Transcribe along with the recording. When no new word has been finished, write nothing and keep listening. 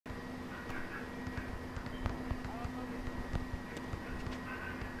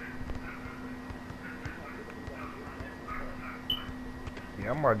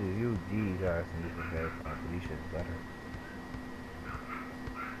I'm about to use these guys and use the headphones, but these shit's better.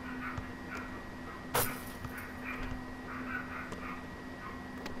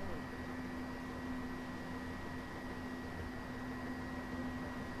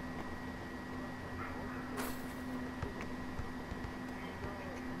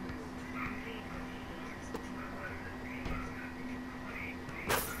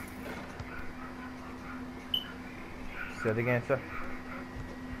 Say it again, sir.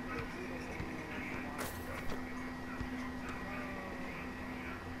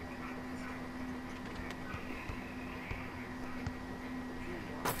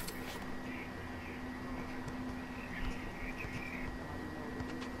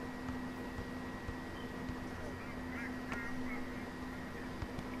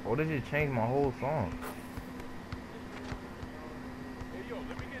 Or did you change my whole song?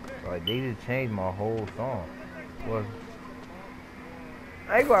 Like they just changed my whole song. Was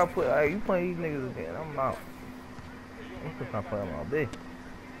I ain't gonna put you playing these niggas again? I'm out. I'm just not playing all day.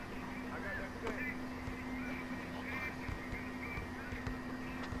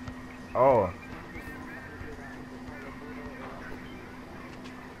 Oh,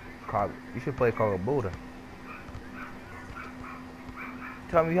 you should play Call of Buddha.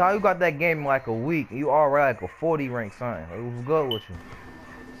 Tell me how you got that game in like a week and you already like a 40 rank something. It was good with you.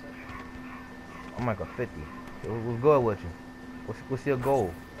 I'm like a 50. It was good with you. What's your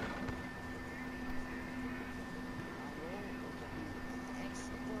goal?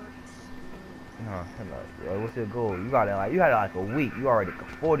 No, what's your goal? You got it like you had it like a week. You already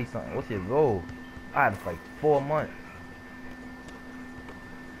 40 something. What's your goal? I had it for like 4 months.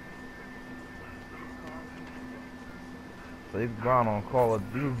 So you grind on Call of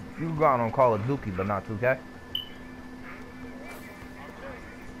you grind on Call of Duty, but not 2K.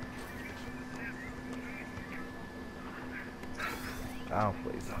 I don't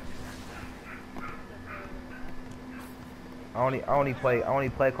play that. I only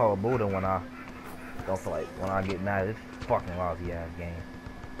play Call of Duty when I don't feel like when I get mad at this fucking lousy ass game.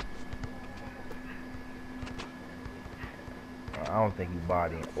 I don't think you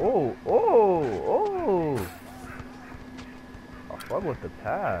bodying. Oh. I fuck with the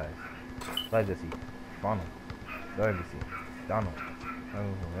pass. Legacy, funnel. Legacy, Donald.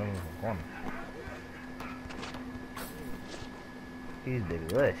 Corner. He's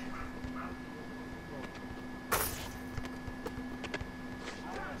delish.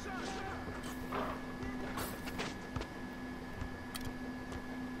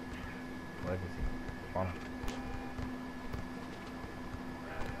 Legacy, funnel.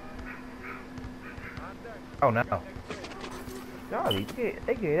 Oh no. Golly,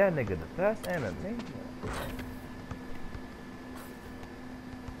 they gave that nigga the best animation.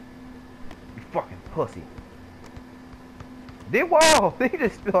 You fucking pussy. Whoa! He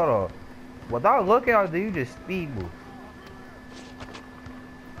just spilled off. Without looking at it, you just speed move.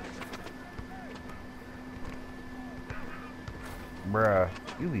 Bruh,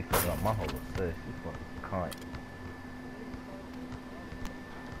 you be fucking up my whole assist. You fucking cunt.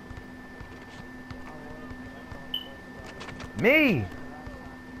 Me!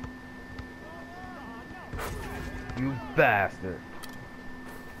 You bastard.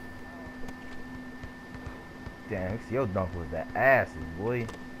 Damn, your dunk was that asses, boy.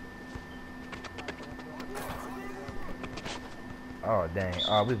 Oh, dang.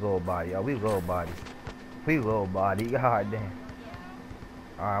 Oh, we low body. Oh, we low body. We low body. God damn.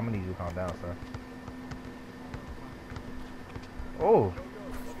 Alright, I'm gonna need you to calm down, sir.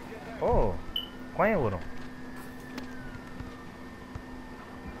 Oh. Playing with him.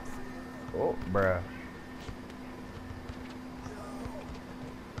 Oh, bruh.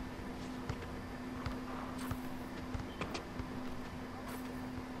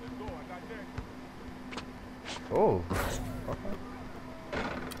 Oh. Okay.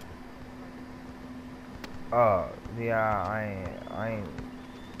 Yeah, I ain't.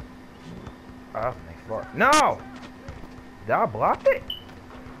 Oh, fuck. No! Did I block it?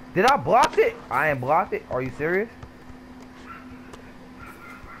 Did I block it? I ain't blocked it. Are you serious?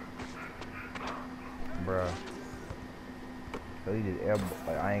 Bruh. So you did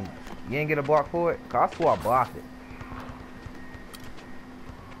like you ain't get a block for it? Cause I swore I blocked it.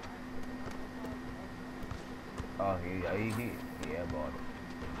 Oh, yeah, blocked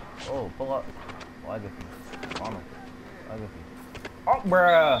it. Oh, pull up. Legacy. On him. Legacy. Oh,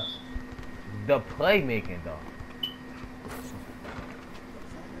 bruh. The playmaking, though.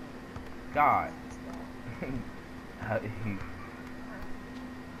 God.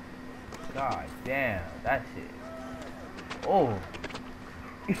 God damn, that shit. Oh.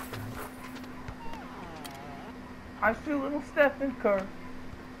 I feel little Stephen Curry.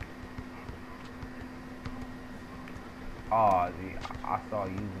 Oh, I saw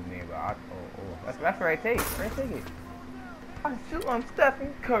you using me, but that's right. Take it. I shoot on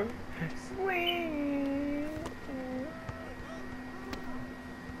Stephen Curry. Swing.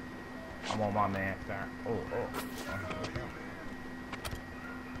 I'm on my man, sir. Oh,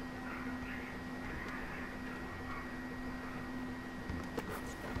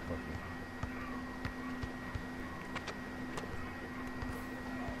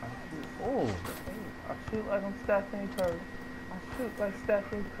 I shoot like I'm Stephen Curry. I shoot like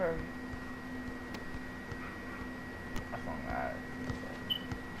Stephen Curry. That's on that.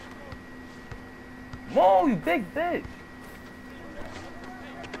 Whoa, you big bitch.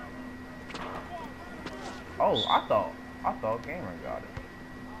 Oh, I thought Gamer got it.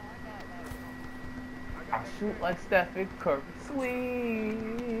 I shoot like Stephen Curry. Sweet.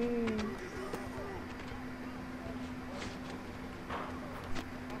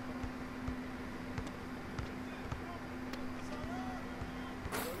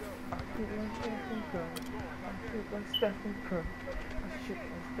 I shoot like Stephen Curry. I shoot like Stephen Curry. I shoot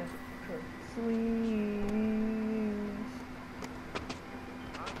like Stephen Curry. Sweet.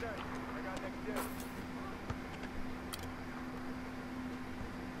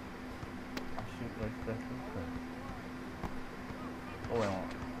 Oh, wait on.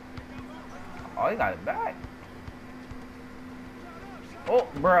 Oh, he got it back. Oh,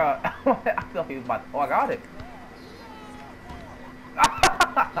 bruh. I thought he was about to. Oh, I got it.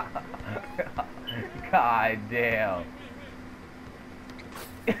 God damn.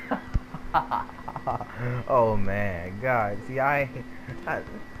 Oh, man. God. See, that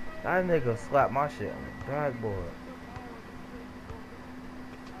nigga slapped my shit on the backboard.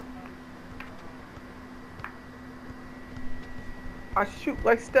 I shoot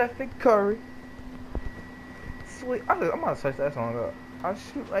like Stephen Curry. Sweet. I'm gonna search that song up. I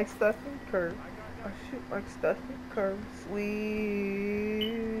shoot like Stephen Curry. I shoot like Stephen Curry.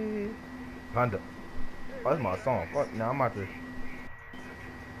 Sweet. Honda. Oh, that's my song. Fuck. Now I'm about to.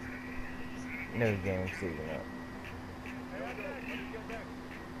 Nigga game season up.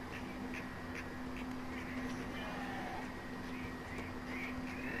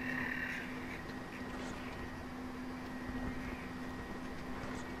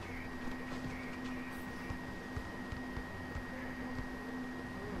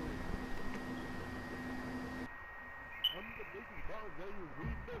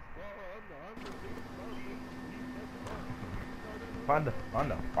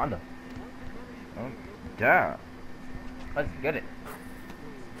 Fonda. Yeah. Let's get it.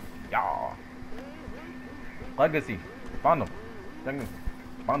 Yeah. Legacy. Fonda.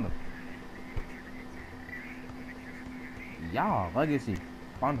 Fonda. Yeah. Legacy.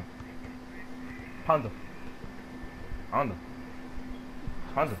 Fonda.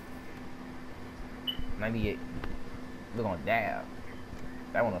 98. We're gonna dab.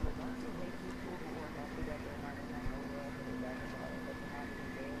 That one up.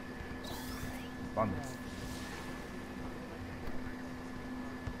 Fonda.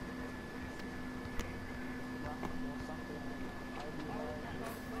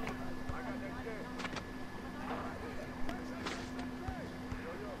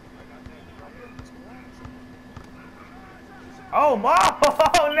 Oh, Mo!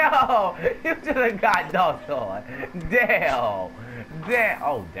 Oh, no! You should have got dunked on. Damn.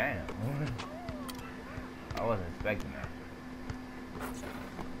 Oh, damn. I wasn't expecting that.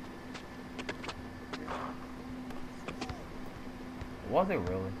 Was it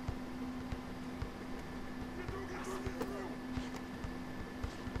really?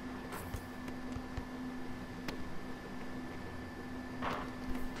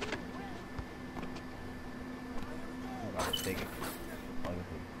 Take it. On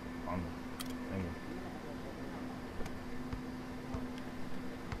the finger.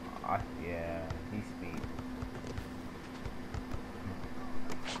 Yeah, he's speed.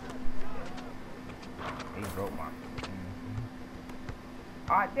 He broke my.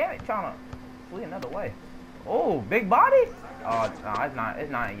 Ah, damn it, trying to flee another way. Oh, big body? Oh, no, it's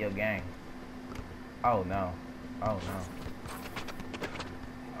not in your gang. Oh no. Oh no.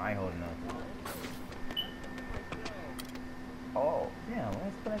 I ain't holding up. Oh, yeah,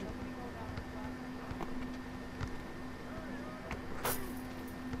 let's put it.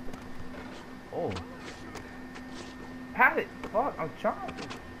 Oh. Pass it. Fuck, I'm trying.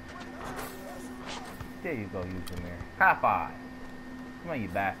 There you go, you from there. High five. Come on, you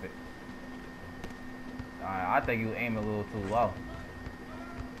bastard. Alright, I think you aim a little too low.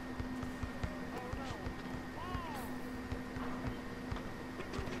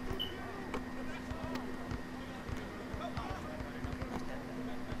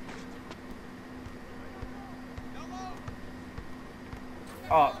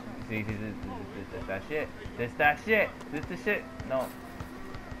 Oh, see, this that shit. This that shit. This the shit. No.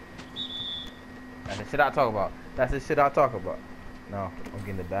 That's the shit I talk about. That's the shit I talk about. No, I'm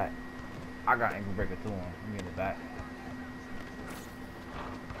getting the back. I got Ankle Breaker 2 on. I'm getting the back.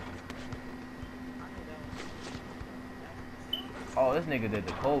 Oh, this nigga did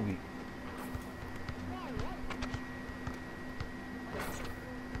the Kobe.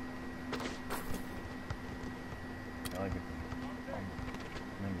 I like it.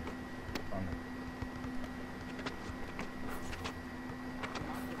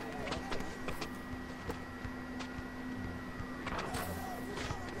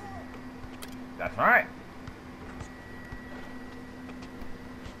 That's right.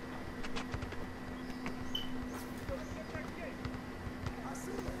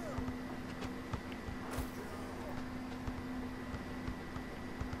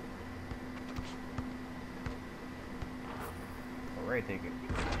 Alright, take it.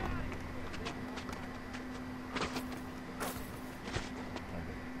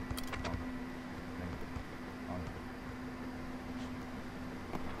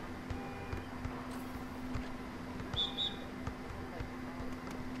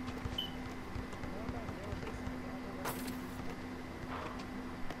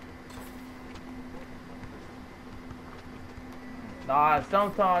 Nah,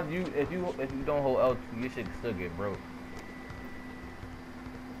 sometimes if you don't hold L2, your shit can still get broke.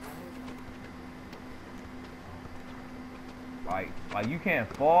 Like you can't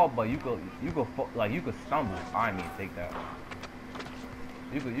fall, but you could like you could stumble. I didn't mean to take that.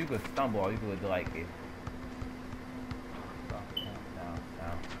 You could stumble, or you could do like it.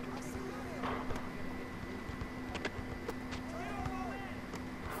 Down.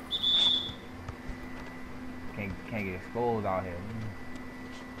 Can't get exposed out here.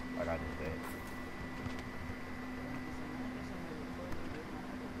 Like I just said.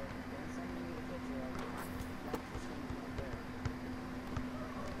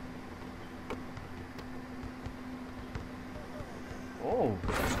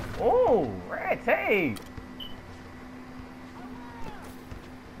 Oh, red tape.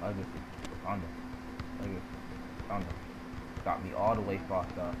 Thunder. Got me all the way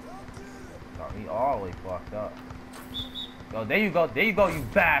fucked up. Yo, there you go, you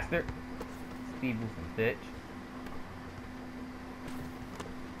bastard. Speed boosting bitch.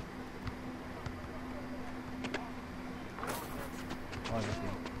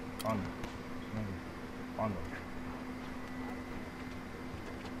 Thunder.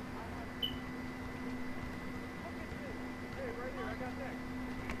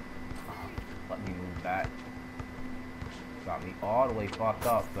 Let me move back. Got me all the way fucked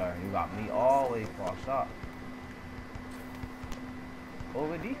up, sir. You got me all the way fucked up.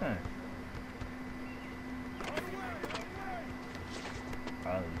 Over defense.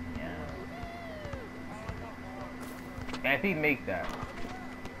 Oh yeah. And if he make that.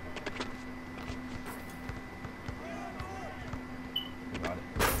 Got it.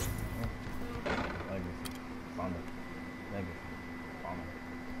 Legacy. Thunder.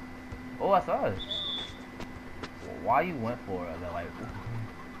 Oh, that's us. Why you went for it? They're like.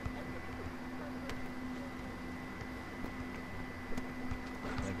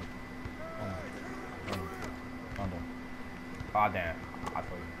 Oh damn! I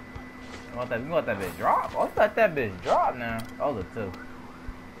told you. You want that bitch drop? Oh, let that bitch drop now. Oh, the two.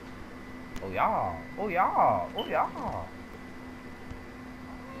 Oh y'all.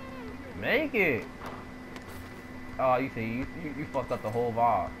 Make it. Oh, you see, you fucked up the whole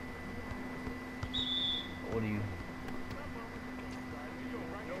vibe. What do you?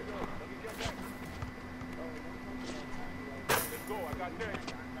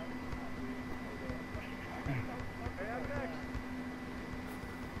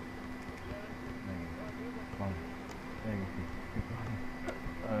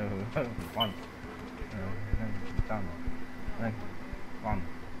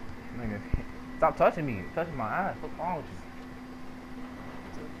 Stop touching me. You're touching my ass. What's wrong with you?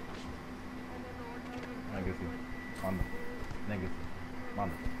 Legacy. Legacy.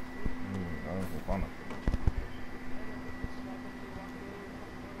 Mama.